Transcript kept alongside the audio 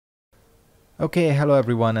Okay, hello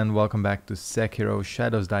everyone and welcome back to Sekiro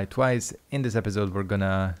Shadows Die Twice. In this episode we're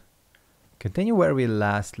gonna continue where we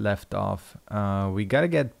last left off. We gotta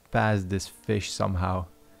get past this fish somehow.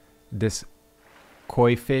 This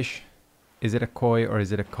koi fish. Is it a koi or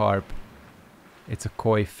is it a carp? It's a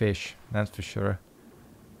koi fish, that's for sure.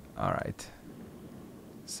 Alright.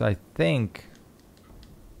 So I think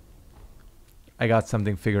I got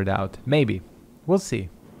something figured out. Maybe. We'll see.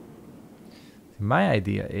 My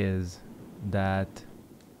idea is that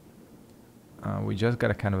we just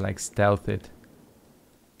gotta kind of like stealth it.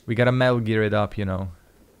 We gotta Metal Gear it up, you know,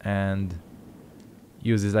 and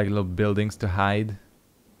use these like little buildings to hide.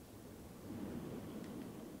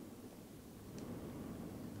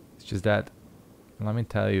 It's just that, let me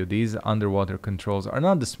tell you, these underwater controls are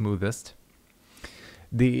not the smoothest.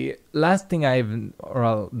 The last thing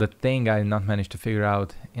the thing I've not managed to figure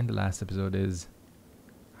out in the last episode is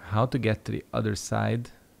how to get to the other side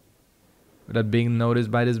without being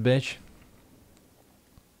noticed by this bitch.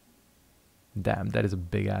 Damn, that is a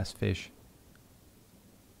big ass fish.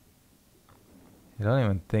 You don't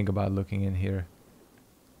even think about looking in here.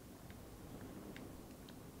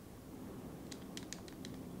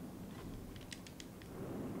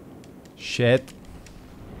 Shit.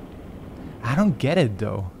 I don't get it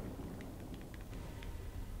though.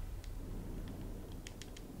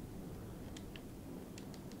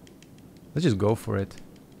 Let's just go for it.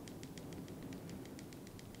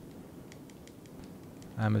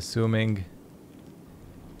 I'm assuming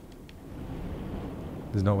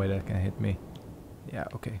there's no way that can hit me. Yeah,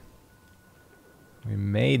 okay. We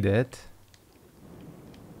made it.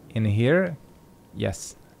 In here?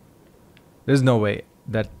 Yes. There's no way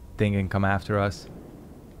that thing can come after us.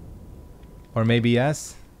 Or maybe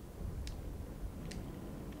yes?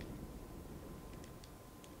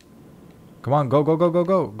 Come on, go, go, go, go,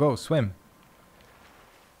 go, go, swim.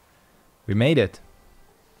 We made it.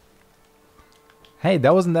 Hey,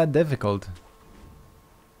 that wasn't that difficult.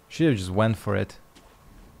 Should have just went for it.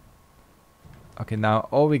 Okay, now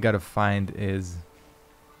all we gotta find is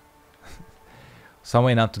some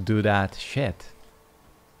way not to do that. Shit.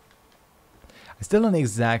 I still don't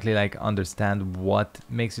exactly like understand what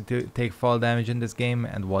makes you take fall damage in this game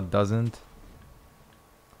and what doesn't.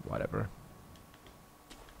 Whatever.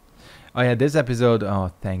 Oh yeah, this episode,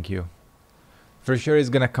 oh thank you. For sure it's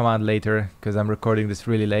gonna come out later because I'm recording this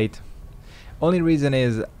really late. Only reason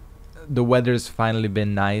is the weather's finally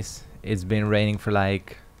been nice. It's been raining for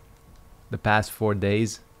like the past 4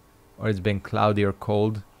 days, or it's been cloudy or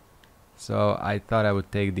cold. So I thought I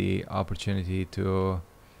would take the opportunity to,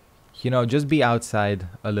 you know, just be outside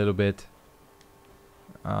a little bit.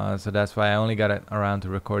 So that's why I only got around to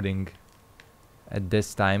recording at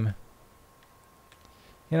this time.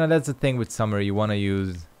 You know, that's the thing with summer. You want to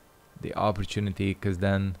use the opportunity because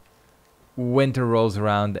then winter rolls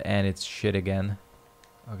around and it's shit again.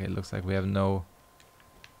 Okay, looks like we have no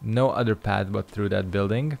other path but through that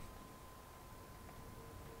building.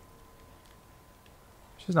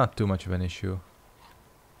 Which is not too much of an issue.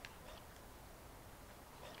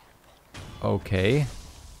 Okay.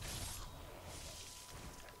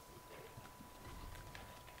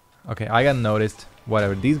 Okay, I got noticed.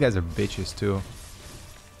 Whatever, these guys are bitches too.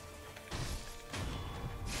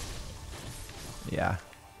 Yeah.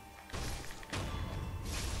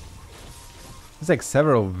 There's like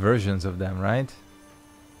several versions of them, right?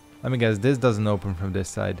 Let me guess, this doesn't open from this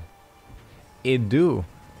side. It do.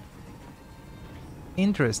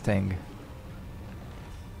 Interesting.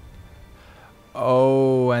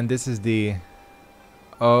 Oh, and this is the...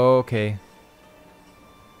 Okay.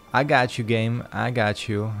 I got you, game. I got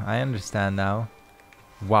you. I understand now.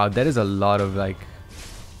 Wow, that is a lot of like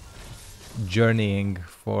journeying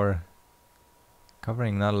for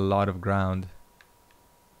covering not a lot of ground.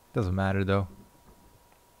 Doesn't matter though.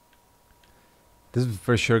 This is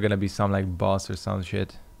for sure gonna be some like boss or some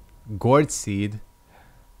shit. Gourd seed.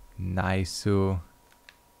 Nice. The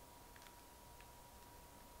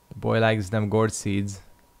boy likes them gourd seeds.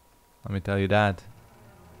 Let me tell you that.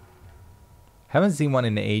 Haven't seen one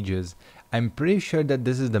in ages. I'm pretty sure that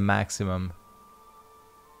this is the maximum.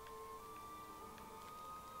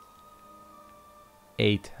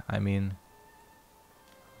 8, I mean.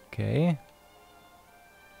 Okay.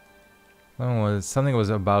 Something was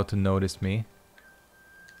about to notice me.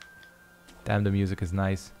 Damn, the music is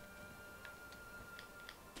nice.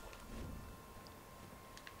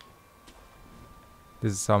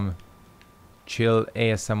 This is some chill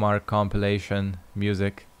ASMR compilation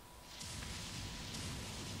music.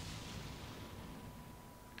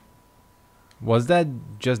 Was that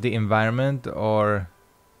just the environment, or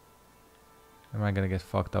am I gonna get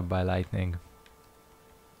fucked up by lightning?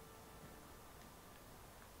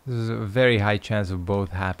 There's a very high chance of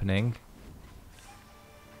both happening.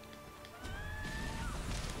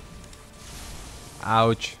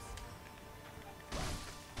 Ouch.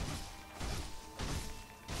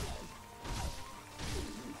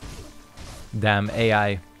 Damn,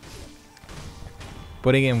 AI.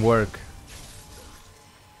 Putting in work.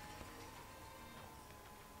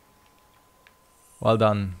 Well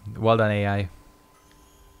done. Well done, AI.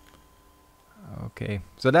 Okay,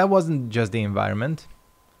 so that wasn't just the environment.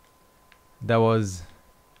 That was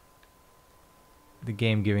the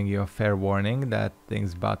game giving you a fair warning that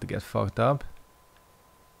things about to get fucked up.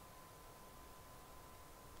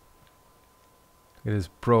 It is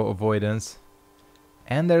pro avoidance.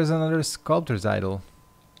 And there's another sculptor's idol.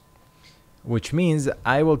 Which means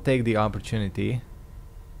I will take the opportunity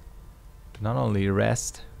to not only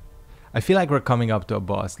rest. I feel like we're coming up to a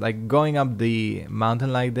boss. Like going up the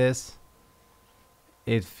mountain like this,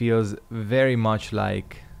 it feels very much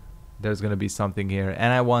like there's gonna be something here.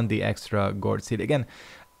 And I want the extra gourd seed. Again,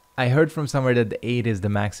 I heard from somewhere that the 8 is the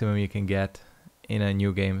maximum you can get in a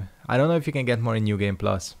new game. I don't know if you can get more in New Game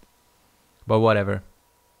Plus. But whatever.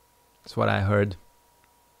 That's what I heard.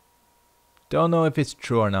 Don't know if it's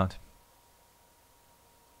true or not.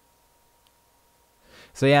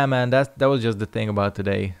 So yeah, man, that was just the thing about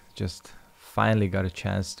today. Just finally got a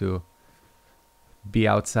chance to be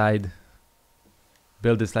outside.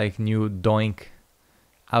 Build this like new doink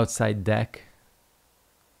outside deck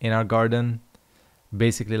in our garden.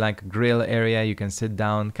 Basically like a grill area. You can sit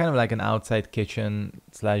down. Kind of like an outside kitchen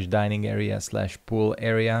 / dining area / pool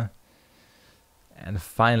area. And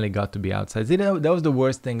finally got to be outside. You know, that was the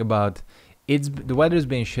worst thing about the weather's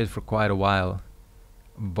been shit for quite a while.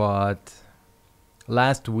 But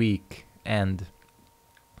last week and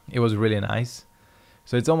it was really nice.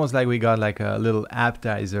 So it's almost like we got like a little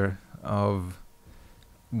appetizer of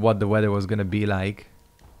what the weather was gonna be like.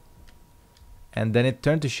 And then it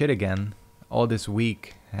turned to shit again. All this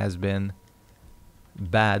week has been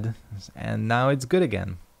bad. And now it's good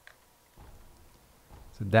again.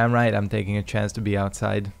 So damn right I'm taking a chance to be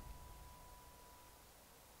outside.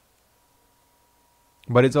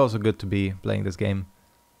 But it's also good to be playing this game.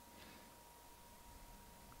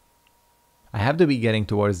 I have to be getting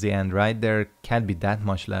towards the end, right? There can't be that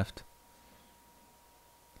much left.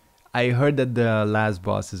 I heard that the last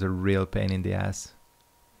boss is a real pain in the ass.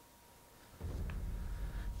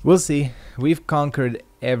 We'll see. We've conquered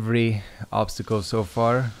every obstacle so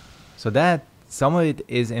far. So that, some of it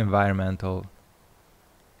is environmental.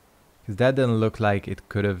 Because that doesn't look like it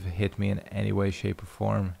could have hit me in any way, shape or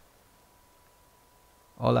form.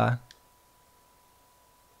 Hola.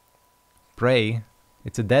 Pray.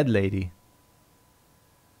 It's a dead lady.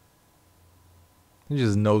 He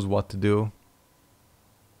just knows what to do.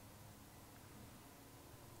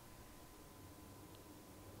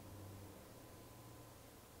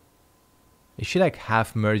 Is she like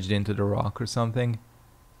half merged into the rock or something?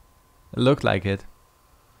 It looked like it.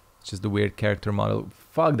 It's just a weird character model.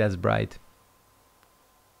 Fuck, that's bright.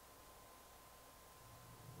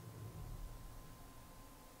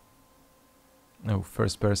 Oh,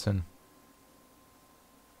 first person.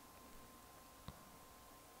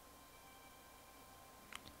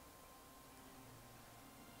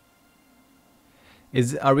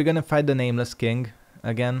 Are we gonna fight the Nameless King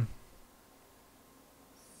again?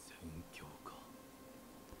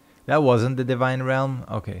 That wasn't the Divine Realm?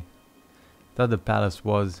 Okay. Thought the palace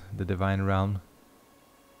was the Divine Realm.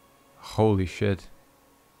 Holy shit.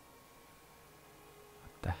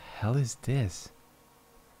 What the hell is this?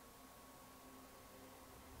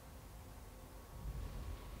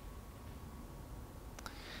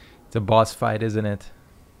 It's a boss fight, isn't it?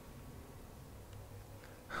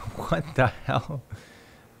 What the hell?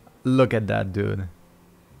 Look at that dude.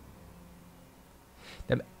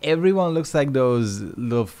 Everyone looks like those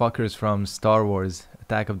little fuckers from Star Wars,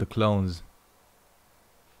 Attack of the Clones.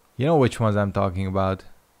 You know which ones I'm talking about.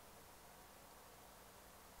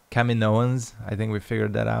 Kaminoans, I think we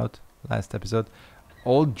figured that out last episode.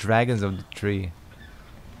 Old Dragons of the Tree.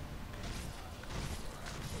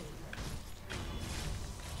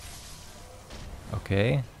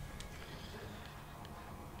 Okay.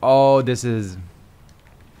 Oh, this is...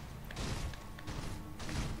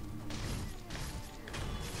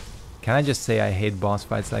 Can I just say I hate boss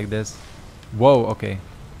fights like this? Whoa, okay.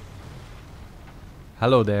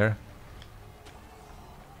 Hello there.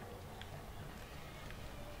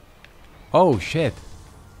 Oh, shit.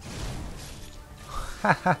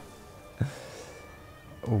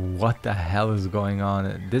 What the hell is going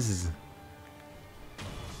on? This is...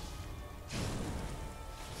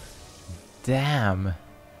 Damn.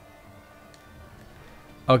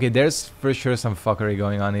 Okay, there's for sure some fuckery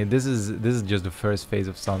going on here. This is just the first phase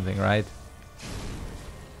of something, right?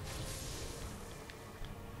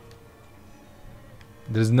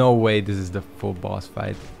 There's no way this is the full boss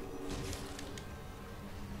fight.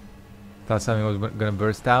 Thought something was gonna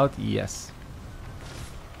burst out? Yes.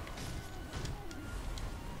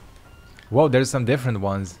 Whoa, there's some different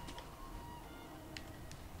ones.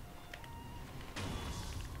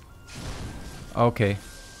 Okay.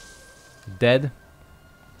 Dead.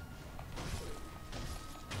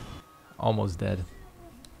 Almost dead.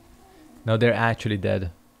 No, they're actually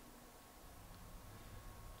dead.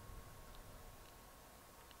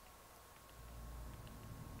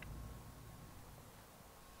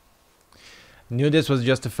 Knew this was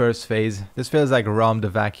just the first phase. This feels like Rom the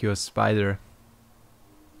vacuous spider.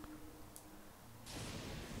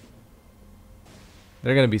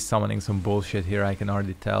 They're gonna be summoning some bullshit here, I can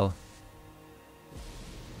already tell.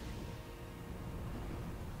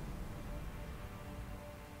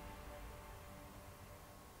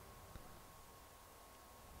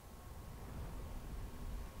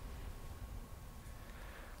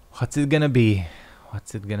 What's it gonna be?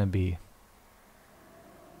 What's it gonna be?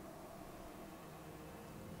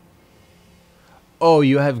 Oh,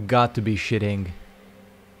 you have got to be shitting.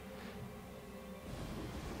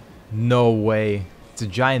 No way. It's a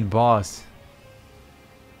giant boss.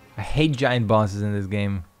 I hate giant bosses in this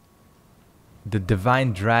game. The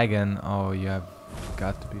divine dragon. Oh, you have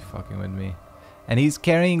got to be fucking with me. And he's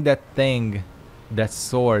carrying that thing. That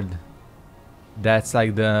sword. That's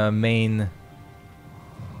like the main...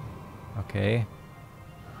 Okay.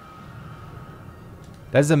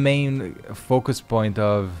 That's the main focus point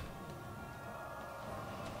of...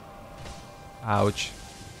 Ouch.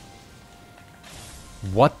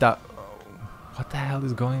 What the hell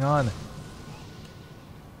is going on?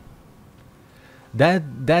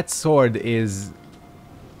 That sword is...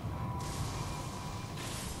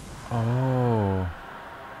 Oh.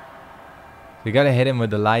 You gotta hit him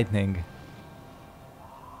with the lightning.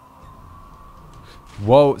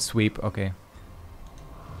 Whoa, sweep, okay.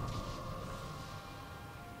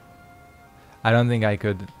 I don't think I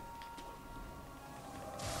could...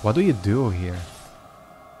 What do you do here?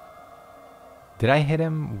 Did I hit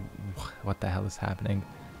him? What the hell is happening?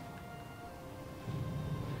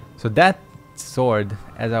 So that sword,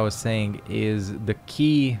 as I was saying, is the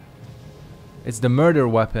key. It's the murder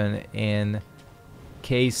weapon in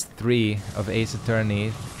Case 3 of Ace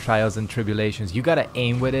Attorney, Trials and Tribulations. You gotta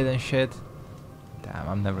aim with it and shit. Damn,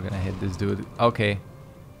 I'm never gonna hit this dude. Okay,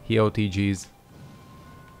 he OTGs.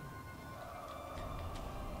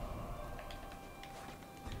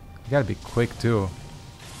 You gotta be quick too.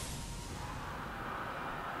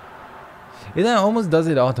 It almost does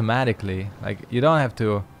it automatically. Like, you don't have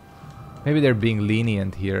to... Maybe they're being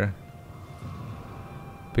lenient here.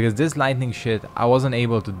 Because this lightning shit, I wasn't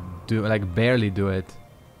able to do, like, barely do it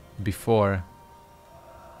before.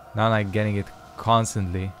 Now I'm like getting it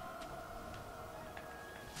constantly.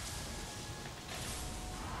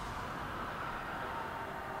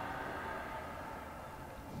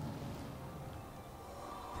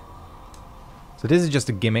 So this is just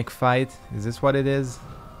a gimmick fight. Is this what it is?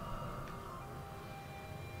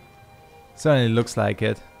 Certainly looks like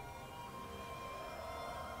it.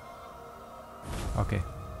 Okay.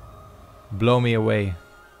 Blow me away.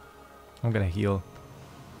 I'm gonna heal.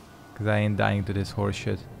 Because I ain't dying to this horse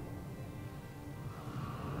shit.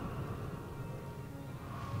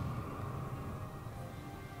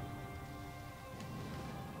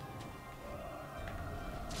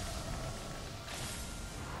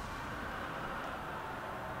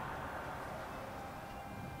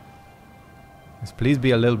 Let's please be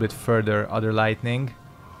a little bit further, other lightning.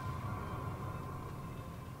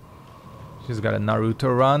 She's got a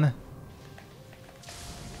Naruto run.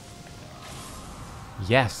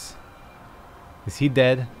 Yes. Is he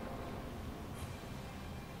dead?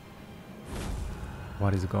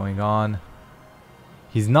 What is going on?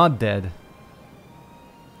 He's not dead.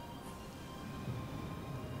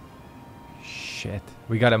 Shit.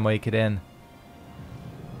 We gotta make it in.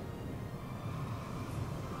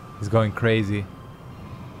 He's going crazy.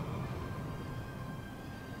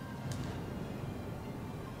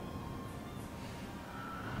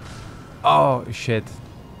 Oh, shit.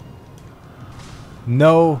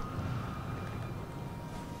 No.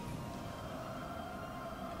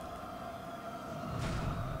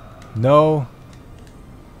 No.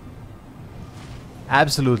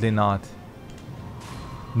 Absolutely not.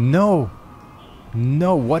 No.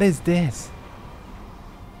 No, what is this?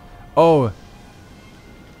 Oh.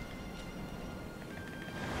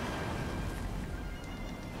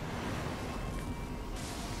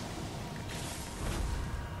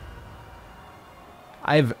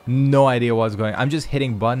 I have no idea what's going on. I'm just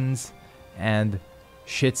hitting buttons and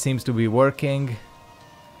shit seems to be working.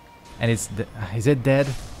 And it's... Is it dead?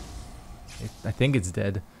 I think it's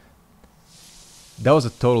dead. That was a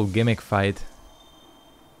total gimmick fight.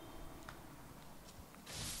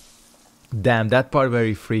 Damn, that part where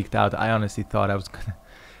he freaked out, I honestly thought I was gonna...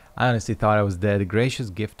 I honestly thought I was dead. Gracious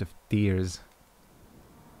gift of tears.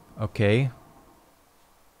 Okay.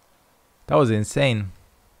 That was insane.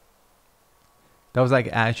 That was like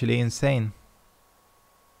actually insane.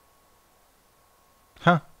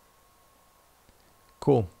 Huh.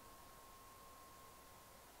 Cool.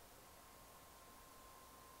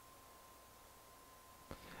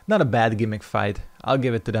 Not a bad gimmick fight. I'll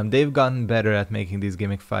give it to them. They've gotten better at making these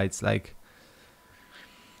gimmick fights. Like,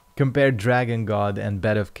 compare Dragon God and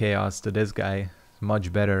Bed of Chaos to this guy.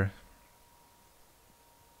 Much better.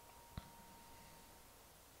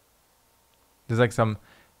 There's like some...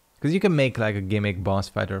 Because you can make like a gimmick boss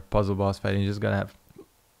fight or a puzzle boss fight and you just gotta have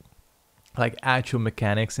like actual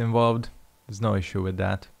mechanics involved. There's no issue with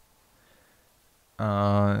that.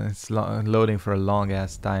 It's loading for a long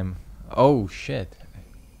ass time. Oh shit.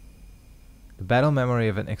 The battle memory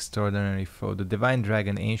of an extraordinary foe. The divine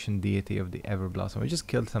dragon, ancient deity of the Everblossom. We just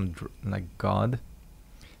killed some like god.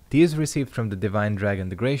 Tears received from the divine dragon.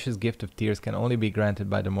 The gracious gift of tears can only be granted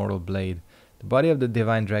by the mortal blade. The body of the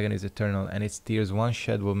divine dragon is eternal, and its tears once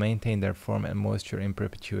shed will maintain their form and moisture in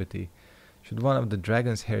perpetuity. Should one of the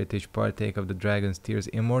dragon's heritage partake of the dragon's tears,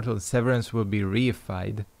 immortal severance will be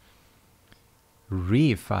reified.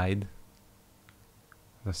 Reified?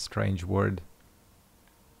 That's a strange word.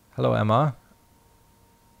 Hello, Emma.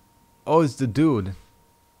 Oh, it's the dude.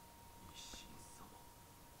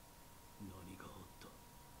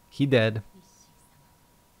 He dead.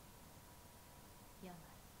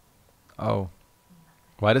 Oh.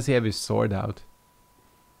 Why does he have his sword out?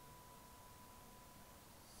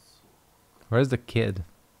 Where's the kid?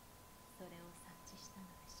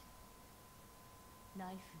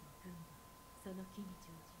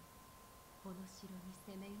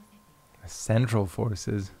 Central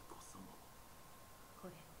forces.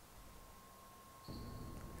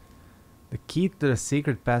 The key to the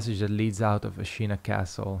secret passage that leads out of Ashina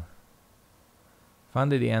Castle.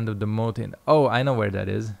 Found at the end of the moat in... Oh, I know where that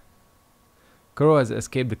is. Kuro has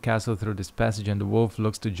escaped the castle through this passage and the wolf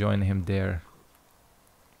looks to join him there.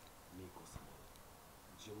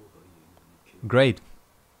 Great.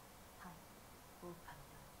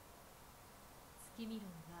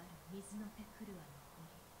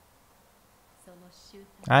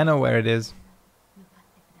 I know where it is.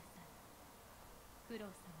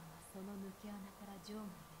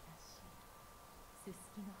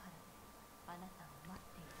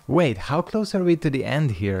 Wait, how close are we to the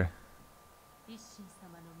end here?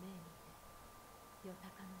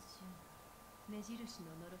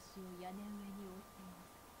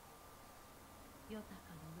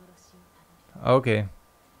 Okay.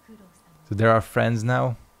 So there are friends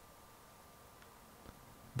now?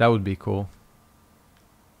 That would be cool.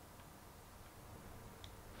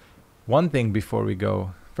 One thing before we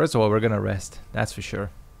go. First of all, we're gonna rest. That's for sure.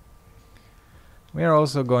 We are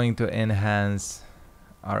also going to enhance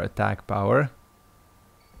our attack power.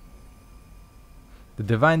 The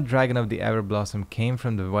divine dragon of the Everblossom came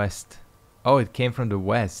from the west. Oh, it came from the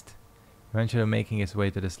west. Eventually making its way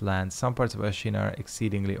to this land. Some parts of Ashina are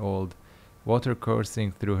exceedingly old. Water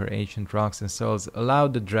coursing through her ancient rocks and soils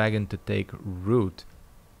allowed the dragon to take root.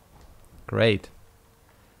 Great.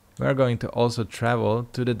 We are going to also travel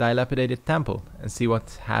to the dilapidated temple and see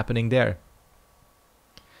what's happening there.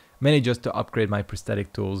 Mainly just to upgrade my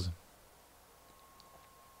prosthetic tools.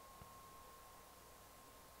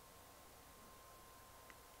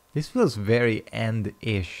 This feels very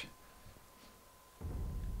end-ish.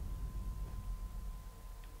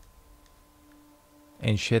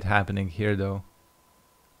 Ain't shit happening here though.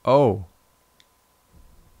 Oh.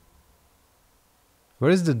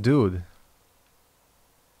 Where's the dude?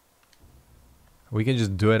 We can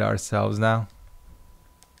just do it ourselves now.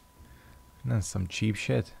 That's some cheap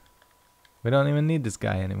shit. We don't even need this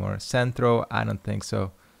guy anymore. Centro, I don't think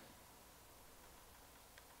so.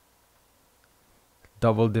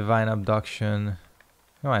 Double divine abduction.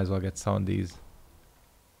 I might as well get some of these.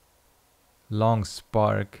 Long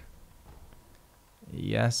spark.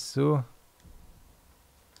 Yasu.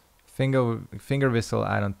 Finger whistle,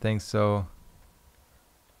 I don't think so.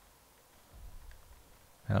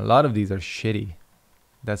 And a lot of these are shitty.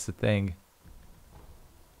 That's the thing.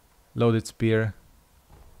 Loaded spear.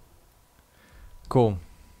 Cool.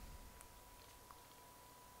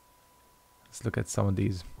 Let's look at some of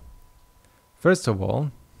these. First of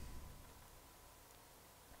all,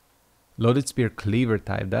 Loaded spear cleaver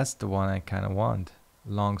type. That's the one I kind of want.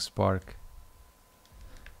 Long spark.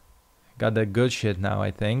 Got the good shit now,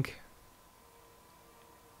 I think.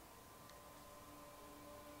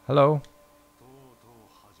 Hello.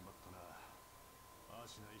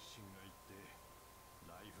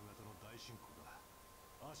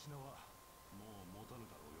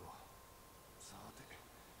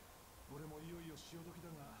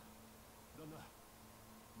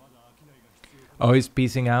 Oh, he's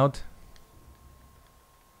piecing out.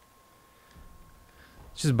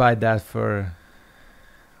 Just buy that for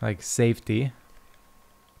like safety.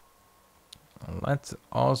 Let's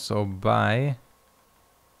also buy.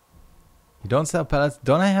 You don't sell pellets.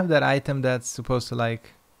 Don't I have that item that's supposed to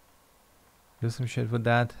like do some shit with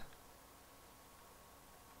that?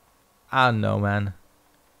 I don't know, man.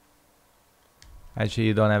 Actually,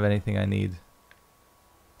 you don't have anything I need.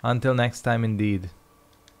 Until next time, indeed.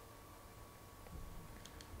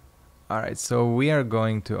 Alright, so we are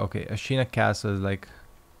going to... Okay, Ashina Castle is like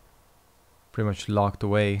pretty much locked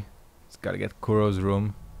away. It's gotta get Kuro's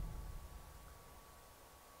room.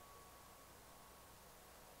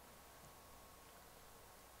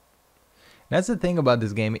 That's the thing about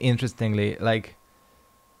this game, interestingly, like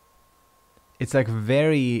it's like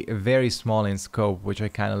very, very small in scope, which I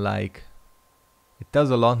kind of like. It does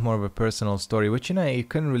a lot more of a personal story, which, you know, you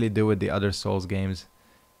couldn't really do with the other Souls games.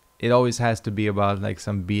 It always has to be about like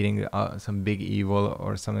some beating some big evil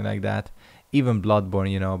or something like that. Even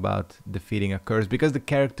Bloodborne, you know, about defeating a curse, because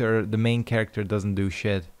the main character doesn't do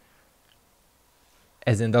shit.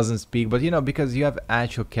 As in doesn't speak, but you know, because you have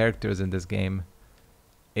actual characters in this game,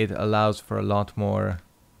 it allows for a lot more,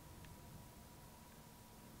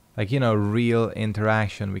 like, you know, real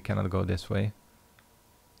interaction. We cannot go this way.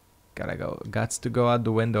 Gots to go out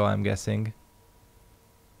the window, I'm guessing.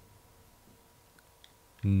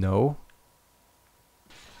 No.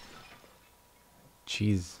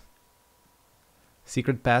 Jeez.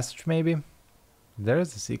 Secret passage, maybe? There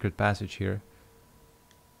is a secret passage here.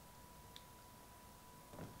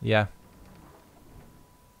 Yeah.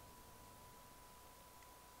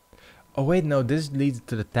 Oh wait, no, this leads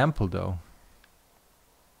to the temple though.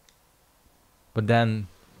 But then...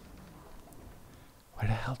 where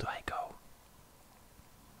the hell do I go?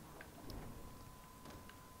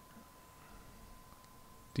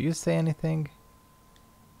 Do you say anything?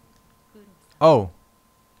 Oh!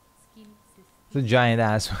 It's a giant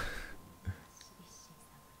ass.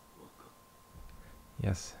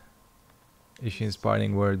 Yes. Ishin's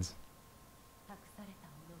parting words.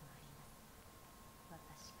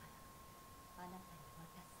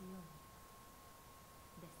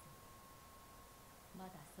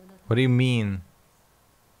 What do you mean?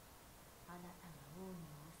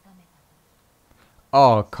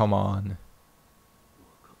 Oh, come on.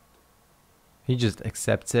 He just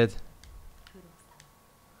accepts it.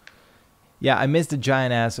 Yeah, I missed the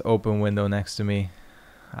giant ass open window next to me.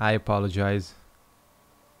 I apologize.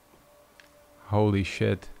 Holy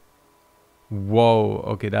shit. Whoa,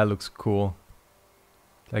 okay, that looks cool.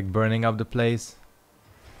 Like burning up the place.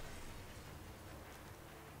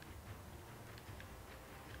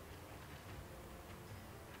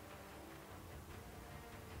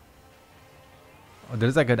 Oh,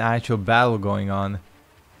 there's like an actual battle going on.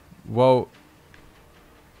 Whoa.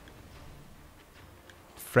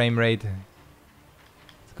 Frame rate.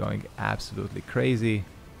 It's going absolutely crazy.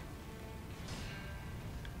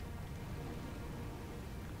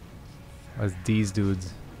 What's these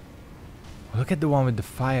dudes? Look at the one with the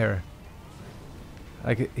fire.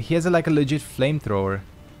 Like, he has like a legit flamethrower.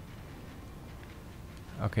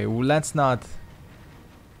 Okay, well, let's not,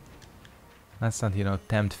 you know,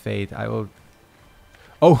 tempt fate. I will...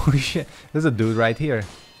 Oh shit, there's a dude right here.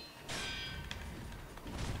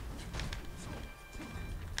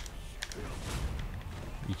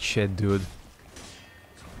 Eat shit, dude.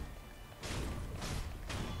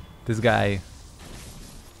 This guy...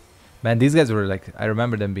 Man, these guys were like... I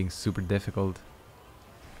remember them being super difficult.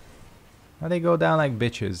 Now they go down like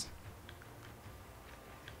bitches.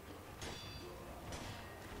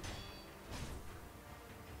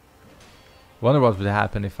 Wonder what would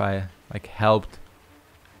happen if I like helped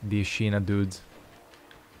the Ashina dudes.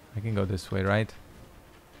 I can go this way, right?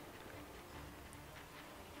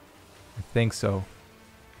 I think so.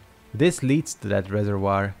 This leads to that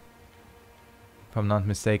reservoir, if I'm not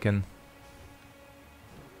mistaken.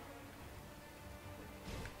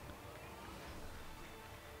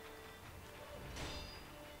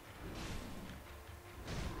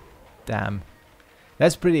 Damn.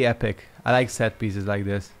 That's pretty epic. I like set pieces like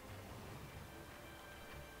this.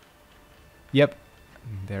 Yep.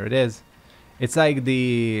 There it is. It's like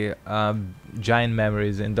the giant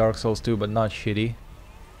memories in Dark Souls 2, but not shitty.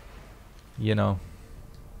 You know.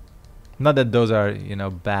 Not that those are, you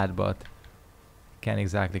know, bad, but can't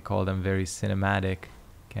exactly call them very cinematic,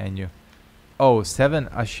 can you? Oh, 7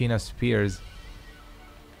 Ashina spears.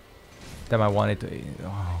 Damn, I wanted to...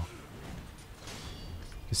 Oh.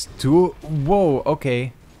 It's 2... Whoa,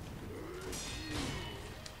 okay.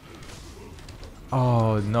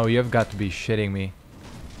 Oh, no, you've got to be shitting me.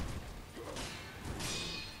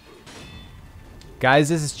 Guys,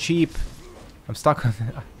 this is cheap. I'm stuck on,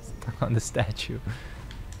 stuck on the statue.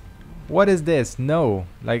 What is this? No.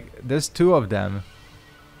 Like, there's 2 of them.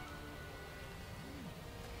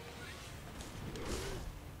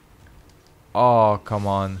 Oh, come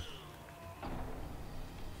on.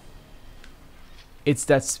 It's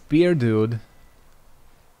that spear dude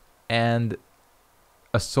and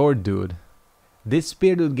a sword dude. This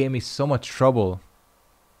spear dude gave me so much trouble.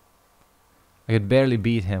 I could barely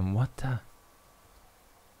beat him. What the?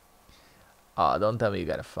 Oh, don't tell me you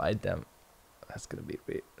gotta fight them. That's gonna be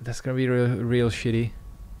real shitty.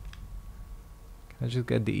 Can I just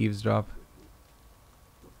get the eavesdrop?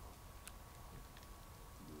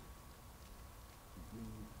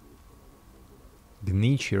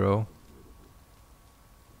 Gnichiro.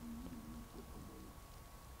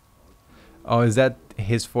 Oh, is that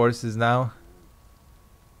his forces now?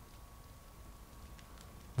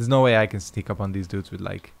 There's no way I can sneak up on these dudes with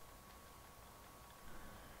like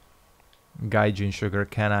Gaijin sugar,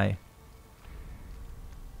 can I?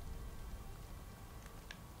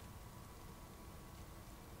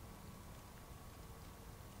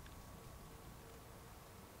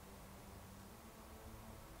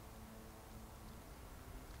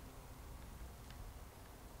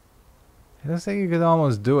 It looks like you could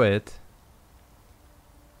almost do it.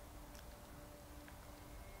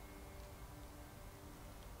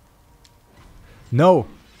 No!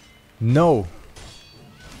 No!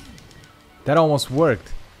 That almost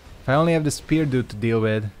worked. If I only have the spear dude to deal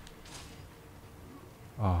with.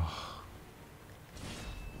 Oh.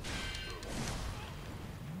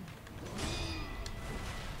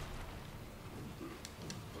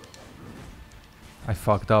 I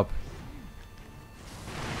fucked up.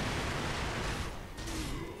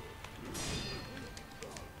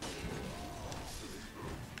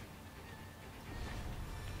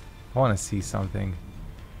 I want to see something.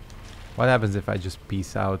 What happens if I just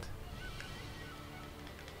peace out?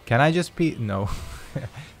 Can I just peace? No.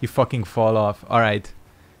 You fucking fall off. Alright.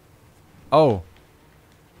 Oh.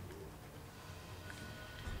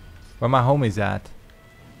 Where my homies at?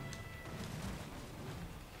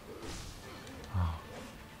 Oh.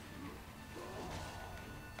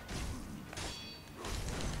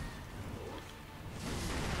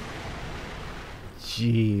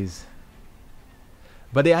 Jeez.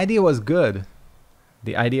 But the idea was good.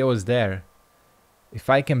 The idea was there. If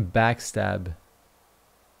I can backstab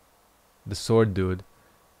the sword dude,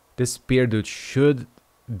 this spear dude should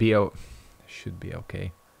be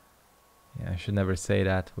okay. Yeah, I should never say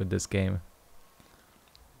that with this game.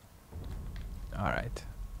 Alright.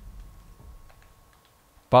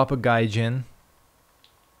 Papa Gaijin.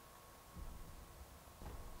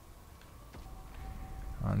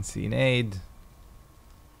 Unseen aid.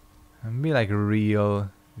 And be like real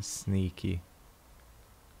sneaky.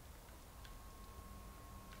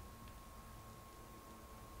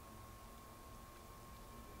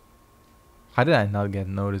 How did I not get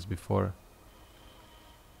noticed before?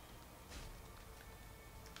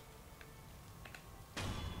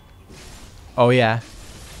 Oh yeah.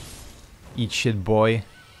 Eat shit, boy.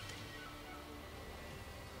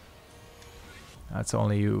 That's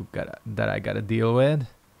only you that I gotta deal with.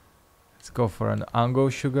 Let's go for an Ango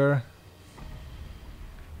sugar.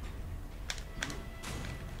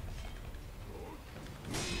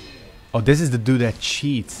 Oh, this is the dude that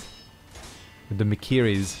cheats with the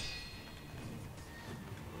Mikiris.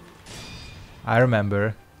 I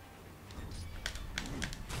remember.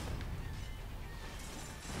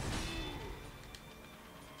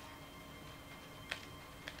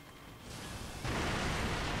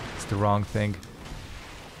 It's the wrong thing.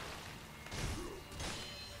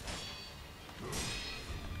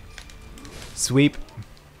 Sweep.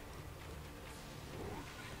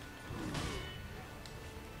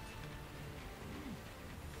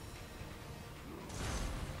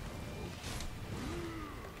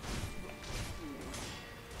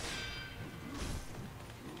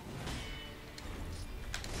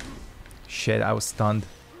 Shit, I was stunned.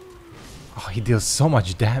 Oh, he deals so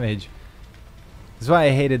much damage. That's why I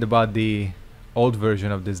hated about the old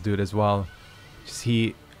version of this dude as well. Just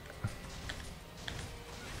he...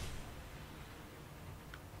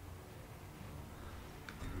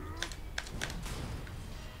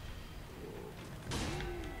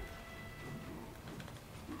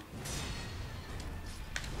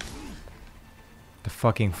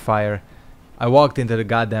 fucking fire. I walked into the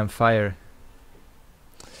goddamn fire.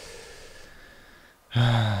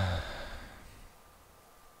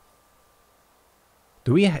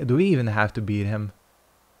 Do we even have to beat him?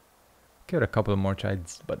 Give it a couple more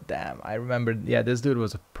tries, but damn, I remembered. Yeah, this dude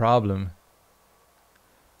was a problem.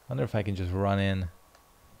 Wonder if I can just run in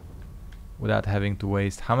without having to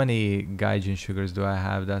waste. How many gaijin sugars do I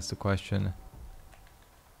have? That's the question.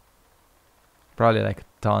 Probably like a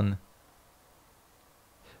ton.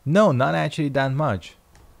 No, not actually that much.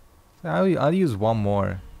 I'll use one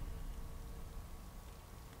more.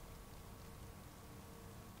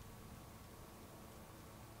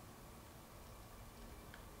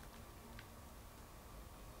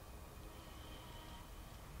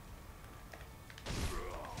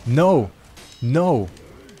 No! No!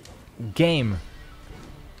 Game!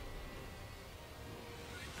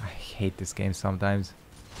 I hate this game sometimes.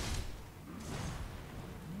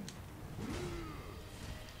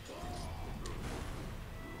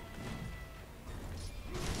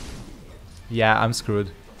 Yeah, I'm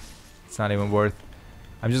screwed. It's not even worth.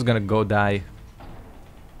 I'm just gonna go die.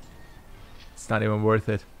 It's not even worth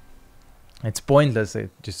it. It's pointless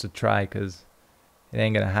just to try, because it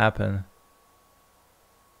ain't gonna happen.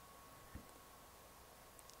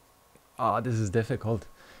 Oh, this is difficult.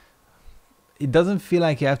 It doesn't feel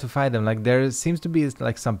like you have to fight them. Like, there seems to be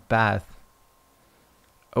like some path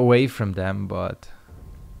away from them, but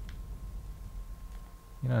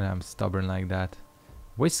you know that I'm stubborn like that.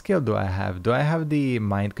 Which skill do I have? Do I have the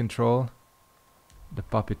mind control? The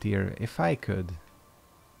puppeteer. If I could.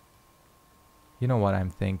 You know what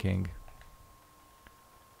I'm thinking.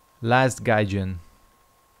 Last gaijin.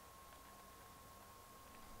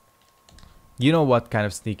 You know what kind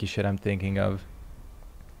of sneaky shit I'm thinking of.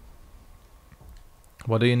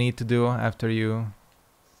 What do you need to do after you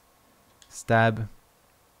stab?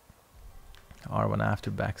 R1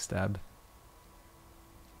 after backstab.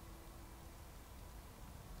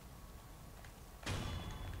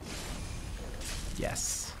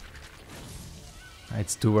 Yes.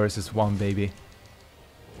 It's 2 versus 1, baby.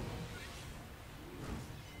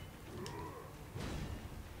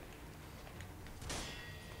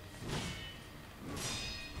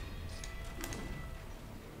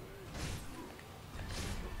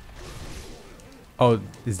 Oh,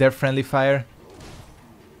 is there friendly fire?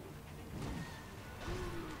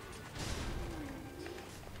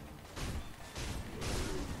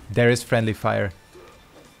 There is friendly fire.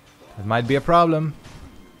 That might be a problem.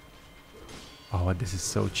 Oh, this is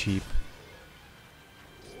so cheap.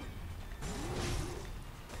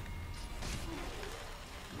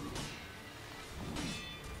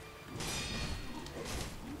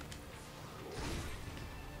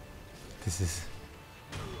 This is...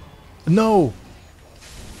 No!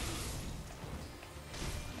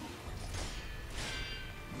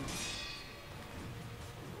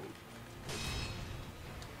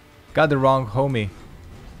 Got the wrong homie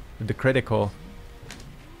with the critical.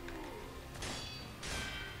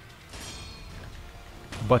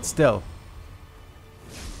 But still.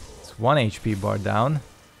 It's 1 HP bar down.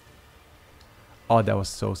 Oh, that was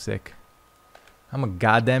so sick. I'm a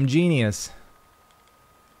goddamn genius.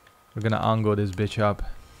 We're gonna ungo this bitch up.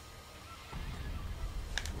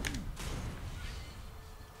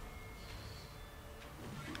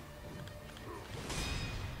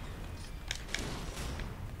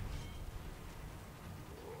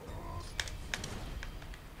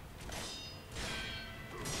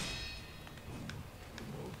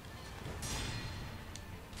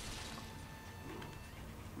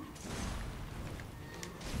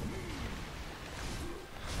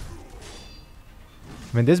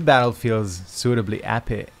 I mean, this battle feels suitably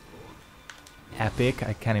epic. Epic?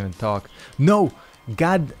 I can't even talk. No!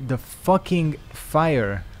 God, the fucking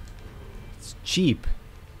fire. It's cheap.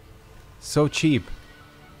 So cheap.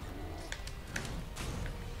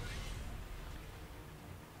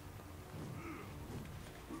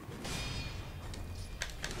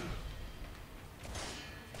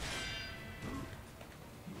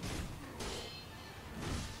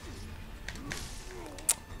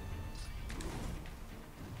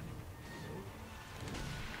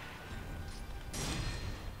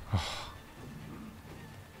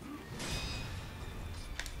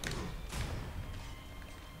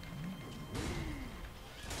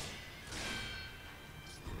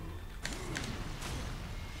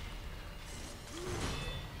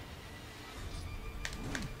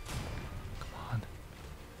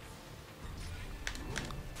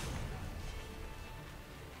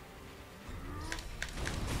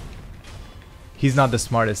 He's not the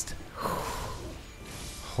smartest.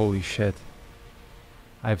 Holy shit.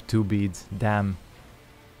 I have 2 beads. Damn.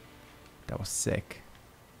 That was sick.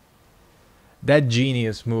 That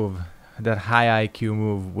genius move, that high IQ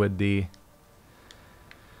move with the...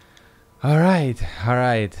 Alright,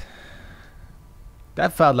 alright.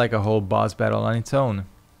 That felt like a whole boss battle on its own.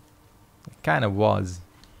 It kind of was.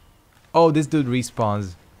 Oh, this dude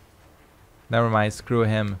respawns. Never mind, screw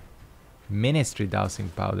him. Ministry dowsing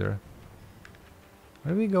powder.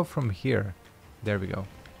 Where do we go from here? There we go.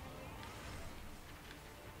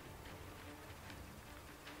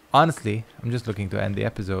 Honestly, I'm just looking to end the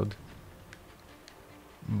episode.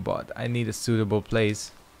 But I need a suitable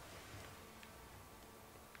place.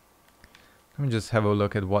 Let me just have a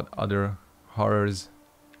look at what other horrors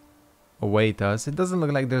await us. It doesn't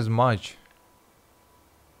look like there's much.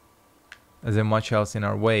 As in much else in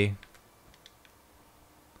our way.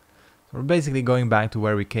 So we're basically going back to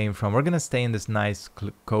where we came from. We're gonna stay in this nice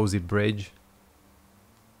cozy bridge.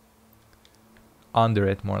 Under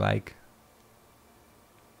it, more like.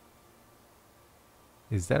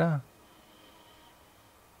 Is that a...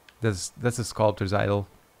 That's a sculptor's idol.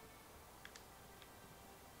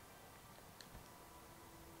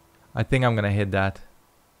 I think I'm gonna hit that.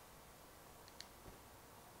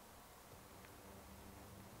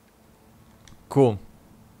 Cool.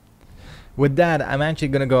 With that, I'm actually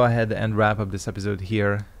gonna go ahead and wrap up this episode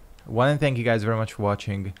here. I want to thank you guys very much for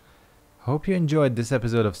watching. Hope you enjoyed this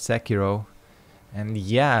episode of Sekiro. And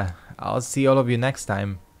yeah, I'll see all of you next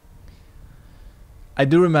time. I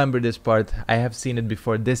do remember this part. I have seen it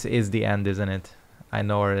before. This is the end, isn't it? I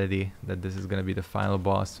know already that this is gonna be the final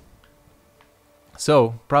boss.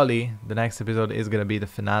 So, probably the next episode is gonna be the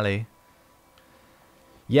finale.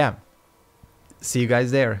 Yeah. See you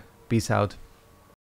guys there. Peace out.